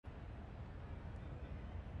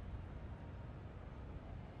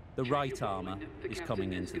The right armour is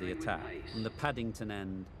coming into the attack from the Paddington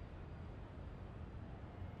end.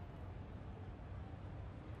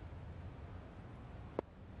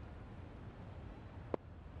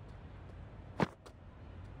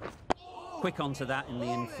 Quick onto that in the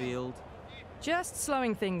infield. Just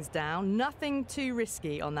slowing things down, nothing too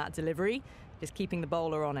risky on that delivery, just keeping the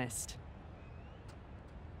bowler honest.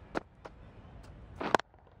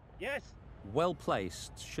 Yes. Well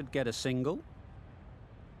placed, should get a single.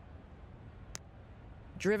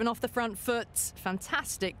 Driven off the front foot,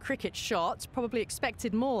 fantastic cricket shot, probably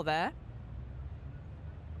expected more there.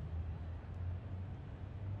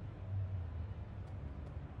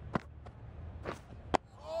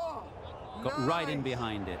 Got right in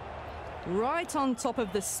behind it. Right on top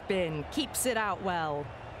of the spin, keeps it out well.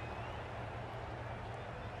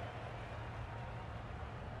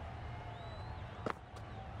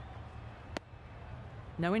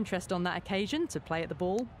 No interest on that occasion to play at the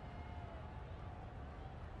ball.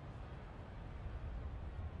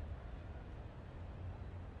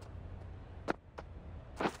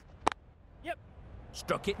 Yep.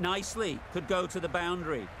 Struck it nicely, could go to the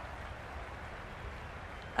boundary.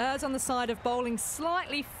 Errs on the side of bowling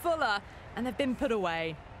slightly fuller, and they've been put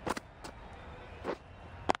away.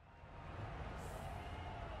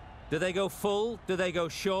 Do they go full? Do they go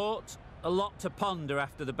short? A lot to ponder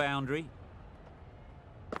after the boundary.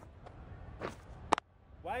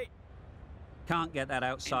 Wait. Can't get that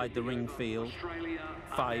outside the ring field.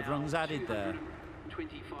 5 runs added there.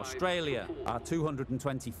 Australia are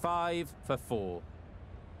 225 for 4.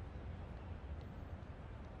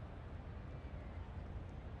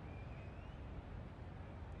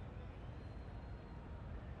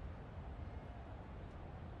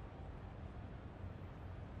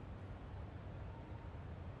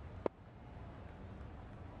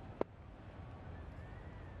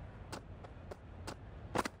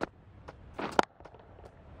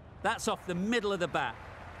 That's off the middle of the bat.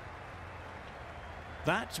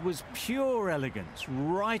 That was pure elegance,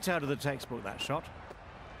 right out of the textbook, that shot.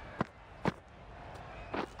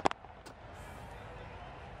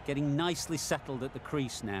 Getting nicely settled at the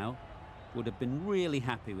crease now. Would have been really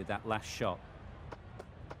happy with that last shot.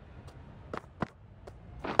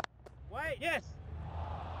 Wait, yes.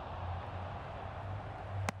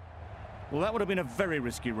 Well, that would have been a very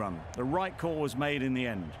risky run. The right call was made in the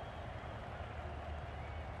end.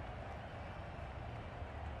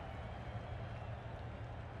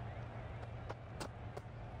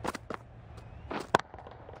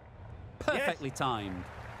 Perfectly timed.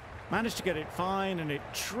 Managed to get it fine, and it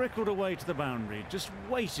trickled away to the boundary. Just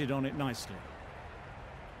waited on it nicely.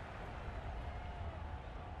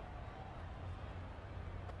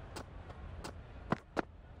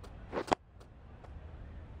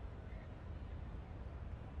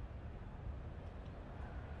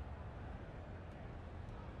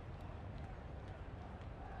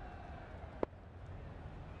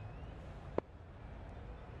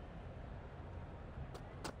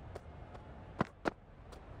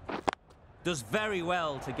 Does very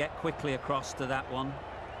well to get quickly across to that one.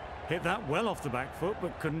 Hit that well off the back foot,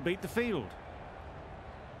 but couldn't beat the field.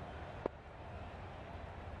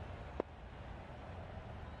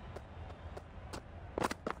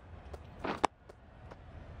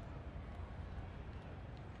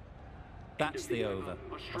 That's the over.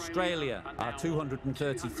 Australia are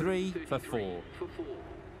 233 for 4.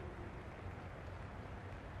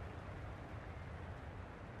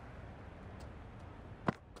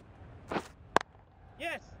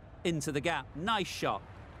 Yes. Into the gap. Nice shot.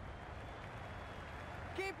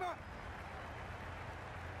 Keeper.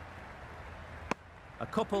 A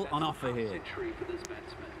couple on offer here.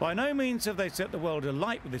 By no means have they set the world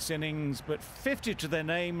alight with this innings, but 50 to their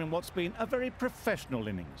name in what's been a very professional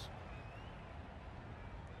innings.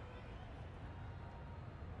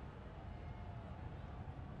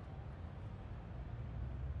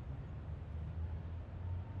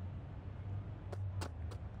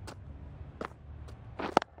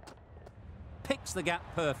 Picks the gap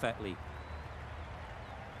perfectly.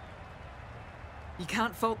 You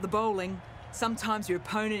can't fault the bowling. Sometimes your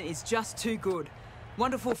opponent is just too good.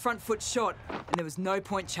 Wonderful front foot shot, and there was no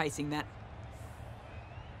point chasing that.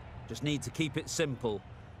 Just need to keep it simple.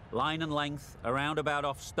 Line and length, a roundabout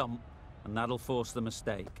off stump, and that'll force the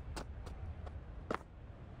mistake.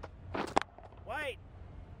 Wait.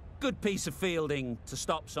 Good piece of fielding to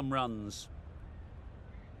stop some runs.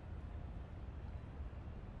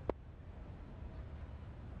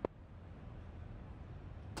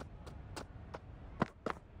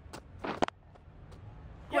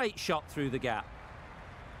 Great shot through the gap.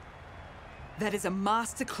 That is a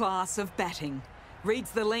masterclass of batting.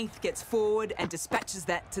 Reads the length, gets forward and dispatches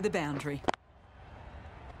that to the boundary.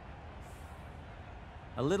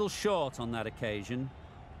 A little short on that occasion.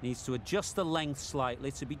 Needs to adjust the length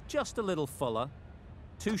slightly to be just a little fuller.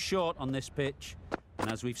 Too short on this pitch,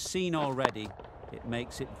 and as we've seen already, it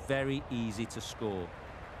makes it very easy to score.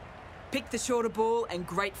 Picked the shorter ball and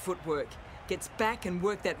great footwork. Gets back and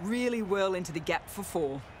worked that really well into the gap for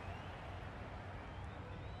 4.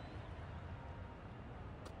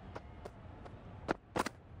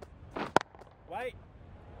 Wait.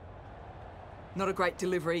 Not a great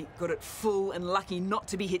delivery, got it full and lucky not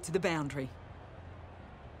to be hit to the boundary.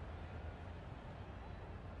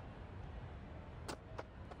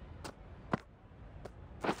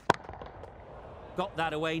 Got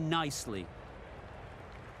that away nicely.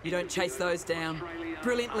 You don't chase those down.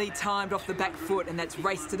 Brilliantly timed off the back foot, and that's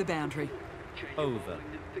race to the boundary. Over.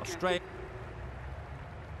 Australia.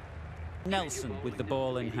 Nelson with the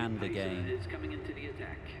ball in hand again.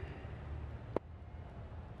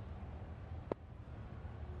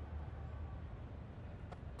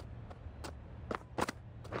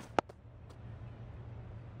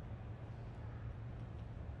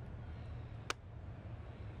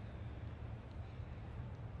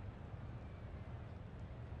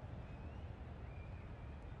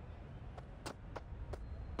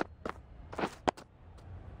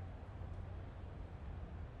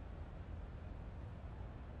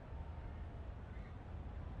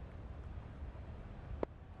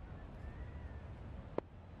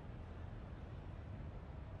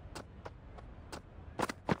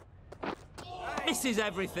 Misses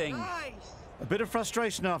everything. Nice. A bit of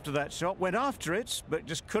frustration after that shot. Went after it, but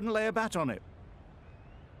just couldn't lay a bat on it.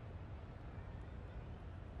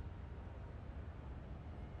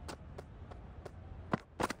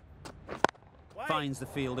 Wait. Finds the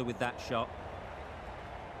fielder with that shot.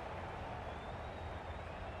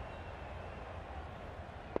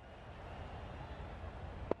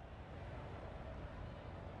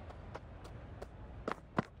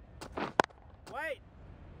 Wait.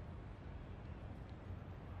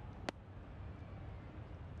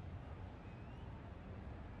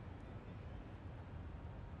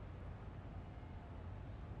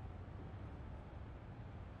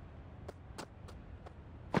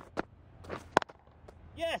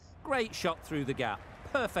 Yes. Great shot through the gap.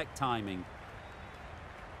 Perfect timing.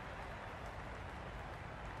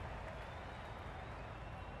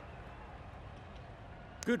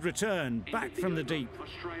 Good return, back from the deep.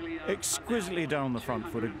 Exquisitely down the front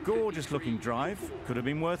foot, a gorgeous looking drive. Could have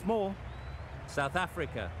been worth more. South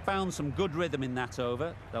Africa found some good rhythm in that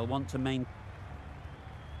over. They'll want to maintain.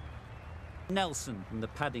 Nelson from the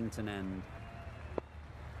Paddington end.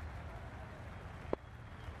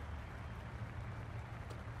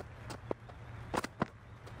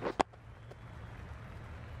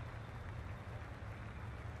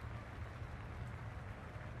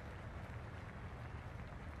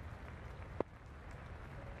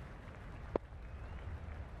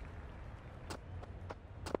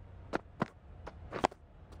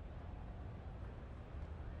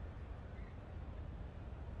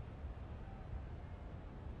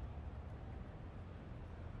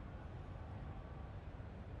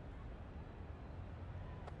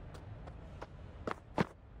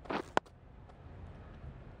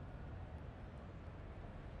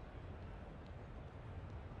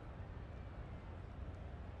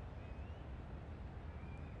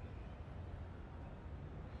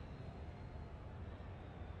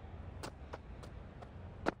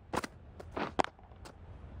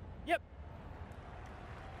 Yep.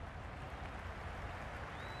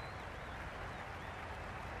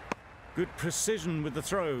 Good precision with the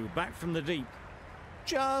throw, back from the deep.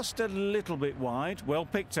 Just a little bit wide, well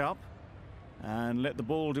picked up. And let the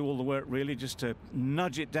ball do all the work really, just to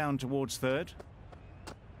nudge it down towards third.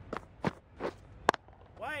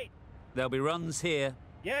 Wait. There'll be runs here.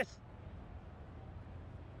 Yes.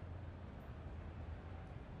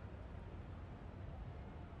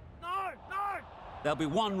 No, no. There'll be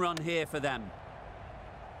 1 run here for them.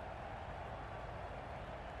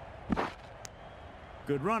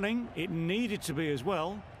 Good running, it needed to be as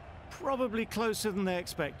well. Probably closer than they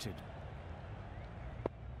expected.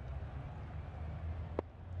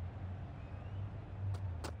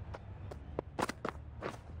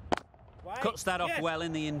 Wait. Cuts that off Yes. well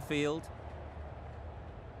in the infield.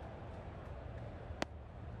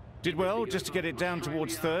 Did well just to get it down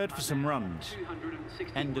towards third for some runs.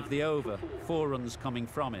 End of the over. 4 runs coming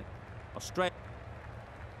from it. Australia.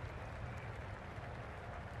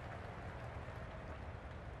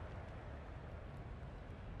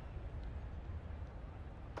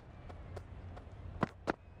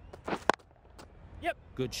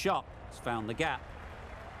 Good shot. It's found the gap.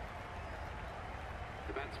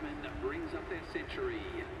 The batsman brings up their century.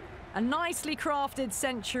 A nicely crafted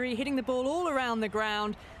century, hitting the ball all around the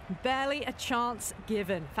ground. Barely a chance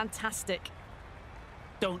given. Fantastic.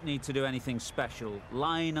 Don't need to do anything special.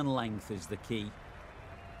 Line and length is the key.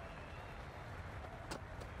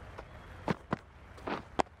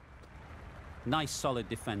 Nice solid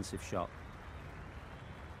defensive shot.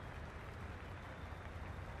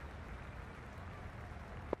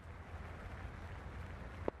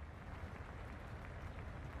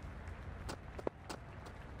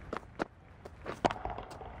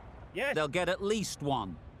 Yes. They'll get at least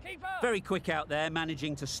one. Keeper. Very quick out there,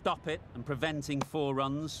 managing to stop it and preventing 4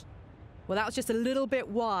 runs. Well, that was just a little bit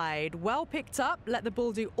wide. Well picked up. Let the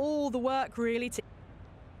ball do all the work, really.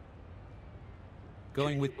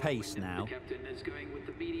 Going with pace now. The captain is going with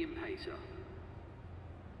the medium pacer.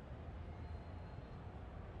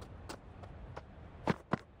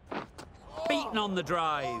 Beaten on the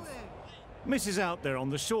drive. Misses out there on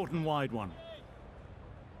the short and wide one.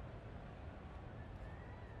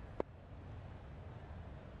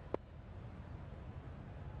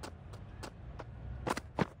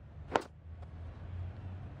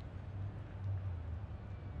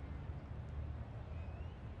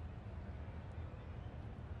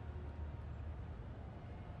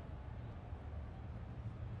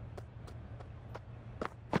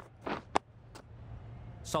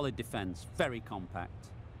 Solid defence, very compact.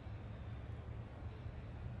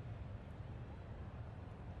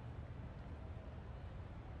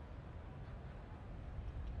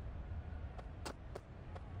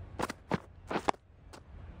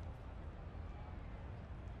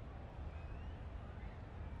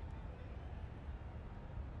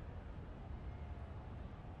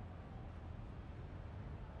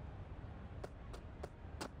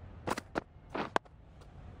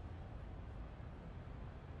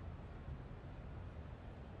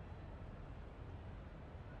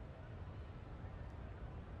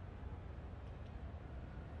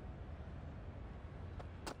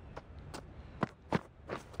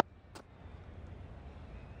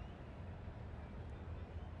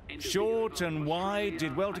 Short and wide,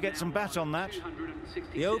 did well to get some bat on that.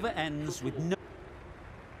 The over ends with no...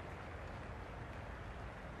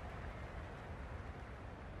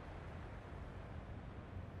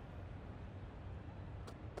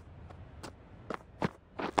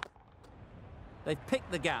 They've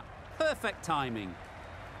picked the gap. Perfect timing.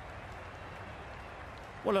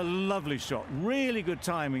 What a lovely shot. Really good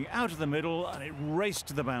timing. Out of the middle, and it raced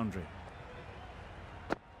to the boundary.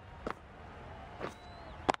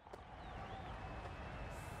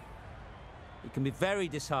 It can be very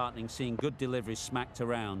disheartening seeing good deliveries smacked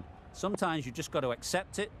around. Sometimes you just got to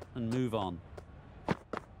accept it and move on.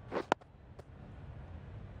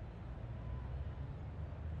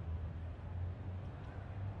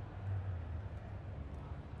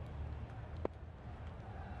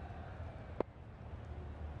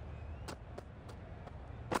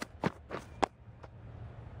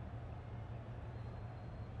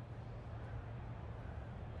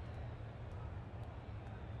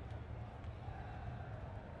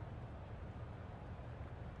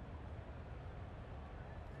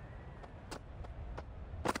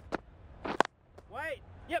 Wait.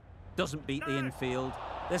 Yep. Doesn't beat the infield.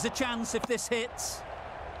 There's a chance if this hits.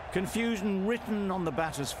 Confusion written on the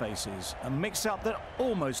batters' faces. A mix-up that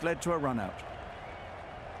almost led to a run-out.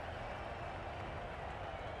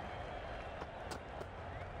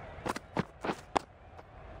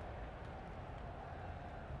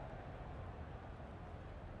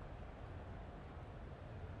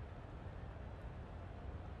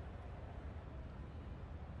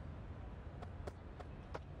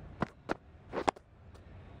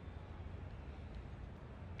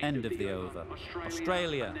 End of the over.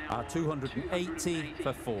 Australia are 280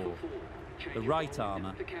 for 4. The right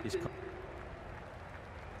armour is...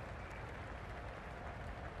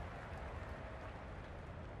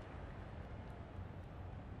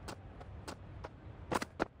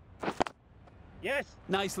 Yes.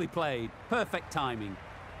 Nicely played. Perfect timing.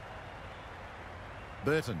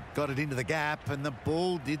 Burton got it into the gap and the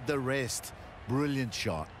ball did the rest. Brilliant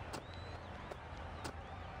shot.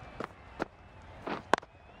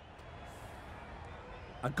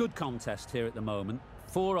 A good contest here at the moment.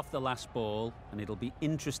 4 off the last ball, and it'll be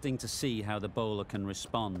interesting to see how the bowler can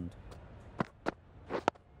respond.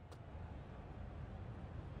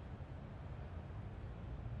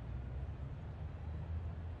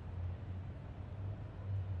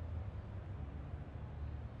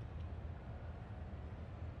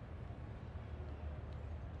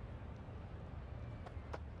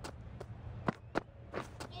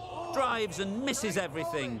 Dives and misses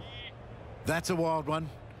everything. That's a wild one.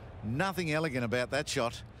 Nothing elegant about that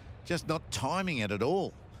shot. Just not timing it at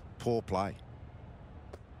all. Poor play.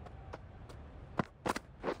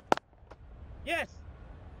 Yes.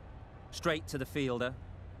 Straight to the fielder.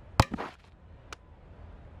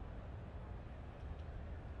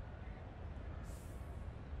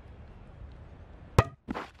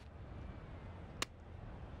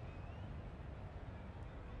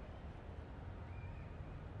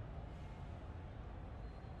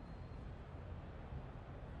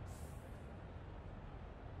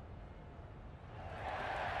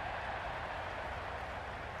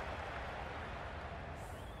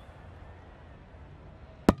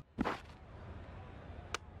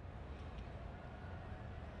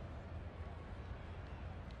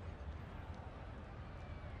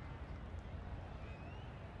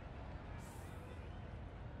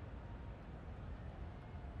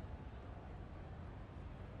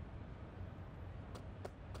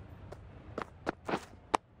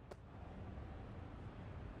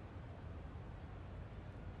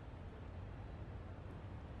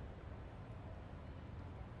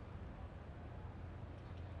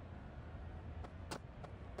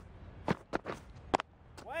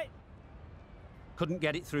 Couldn't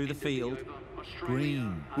get it through the field.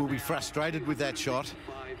 Green will be frustrated with that shot.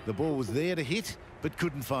 The ball was there to hit, but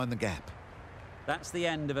couldn't find the gap. That's the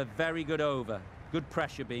end of a very good over. Good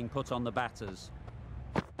pressure being put on the batters.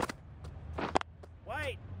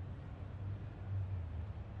 Wait.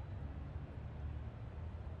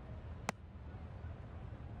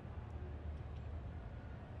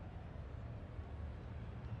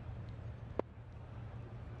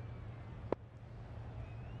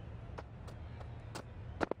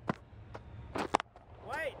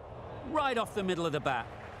 Right off the middle of the bat.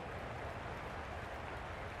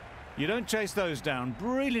 You don't chase those down.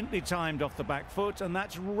 Brilliantly timed off the back foot, and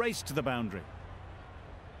that's raced to the boundary.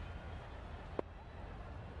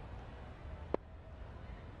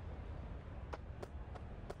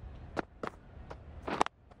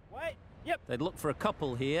 Wait. Yep. They'd look for a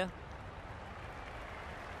couple here.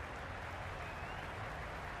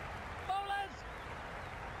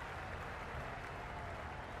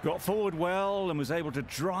 Got forward well and was able to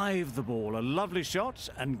drive the ball. A lovely shot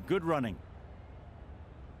and good running.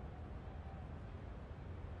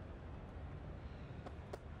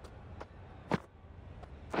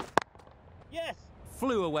 Yes.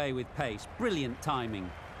 Flew away with pace. Brilliant timing.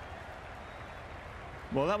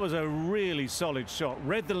 Well, that was a really solid shot.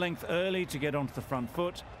 Read the length early to get onto the front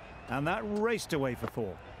foot, and that raced away for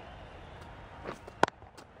 4.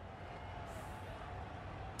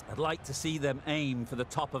 I'd like to see them aim for the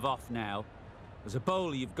top of off now. As a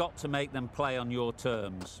bowler, you've got to make them play on your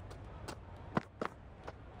terms.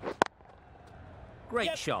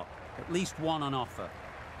 Great shot. At least one on offer.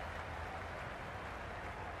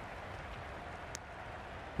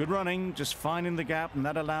 Good running, just finding the gap, and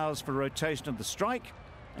that allows for rotation of the strike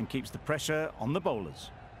and keeps the pressure on the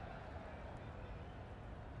bowlers.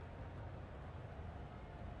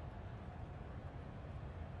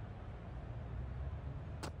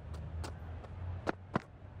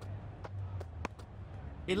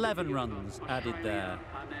 "11 runs added there.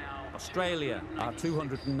 Australia are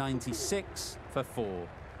 296 for 4.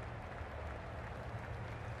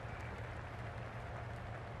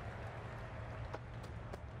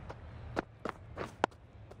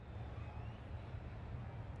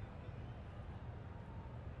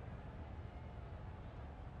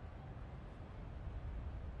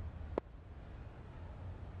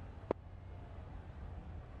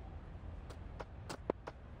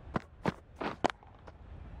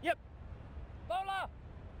 Yep. Bowler.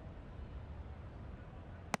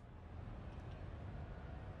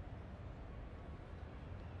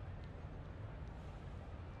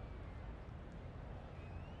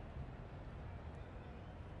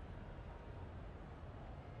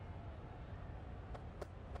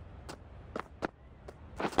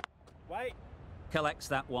 Wait. Collects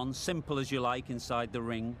that one, simple as you like, inside the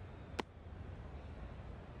ring.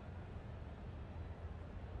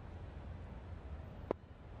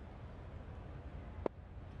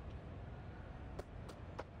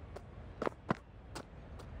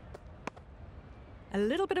 A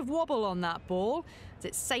little bit of wobble on that ball, as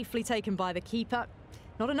it's safely taken by the keeper.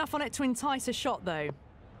 Not enough on it to entice a shot, though.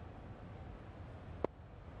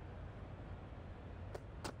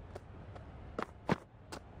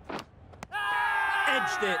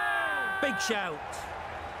 Edged it. Big shout.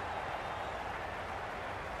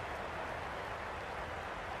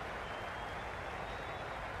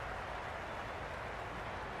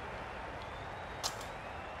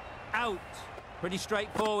 Out. Pretty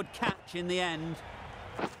straightforward catch in the end.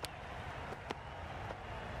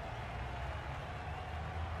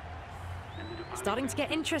 Starting to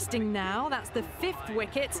get interesting now. That's the 5th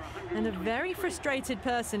wicket, and a very frustrated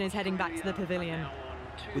person is heading back to the pavilion.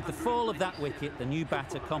 With the fall of that wicket, the new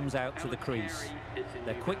batter comes out to the crease.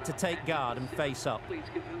 They're quick to take guard and face up.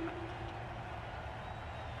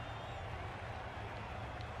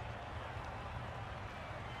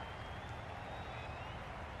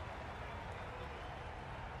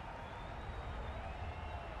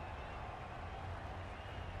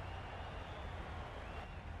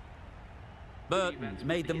 Burton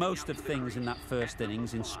made the most of things in that first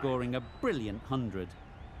innings in scoring a brilliant 100.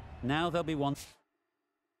 Now there'll be one...